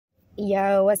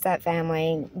Yo, what's up,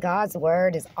 family? God's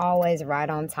word is always right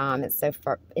on time. It's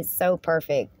so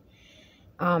perfect.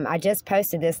 I just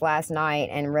posted this last night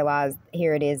and realized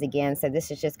here it is again. So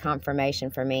this is just confirmation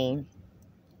for me.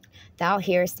 Thou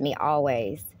hearest me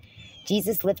always.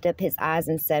 Jesus lifted up his eyes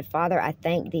and said, Father, I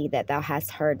thank thee that thou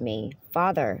hast heard me.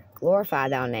 Father, glorify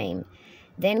thy name.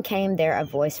 Then came there a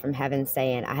voice from heaven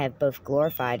saying, I have both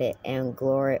glorified it and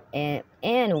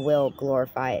will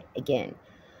glorify it again.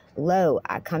 Lo,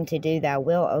 I come to do thy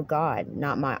will, O God,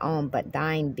 not my own, but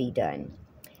thine be done.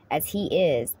 As he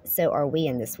is, so are we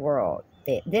in this world.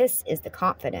 This is the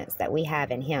confidence that we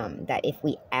have in him, that if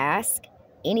we ask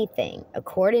anything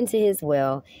according to his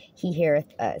will, he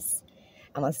heareth us.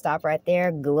 I'm going to stop right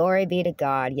there. Glory be to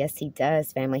God. Yes, he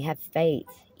does, family. Have faith.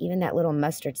 Even that little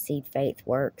mustard seed faith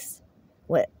works.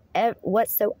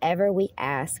 Whatsoever we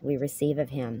ask, we receive of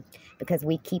him, because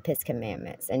we keep his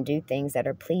commandments and do things that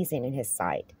are pleasing in his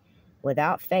sight.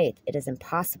 Without faith, it is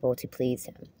impossible to please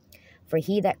him. For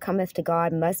he that cometh to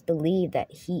God must believe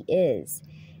that he is,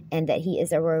 and that he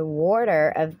is a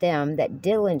rewarder of them that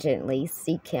diligently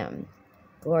seek him.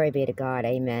 Glory be to God.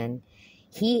 Amen.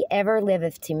 He ever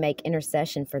liveth to make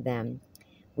intercession for them.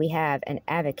 We have an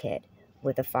advocate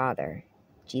with the Father,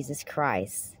 Jesus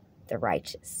Christ, the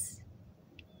righteous.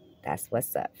 That's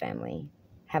what's up, family.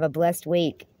 Have a blessed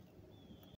week.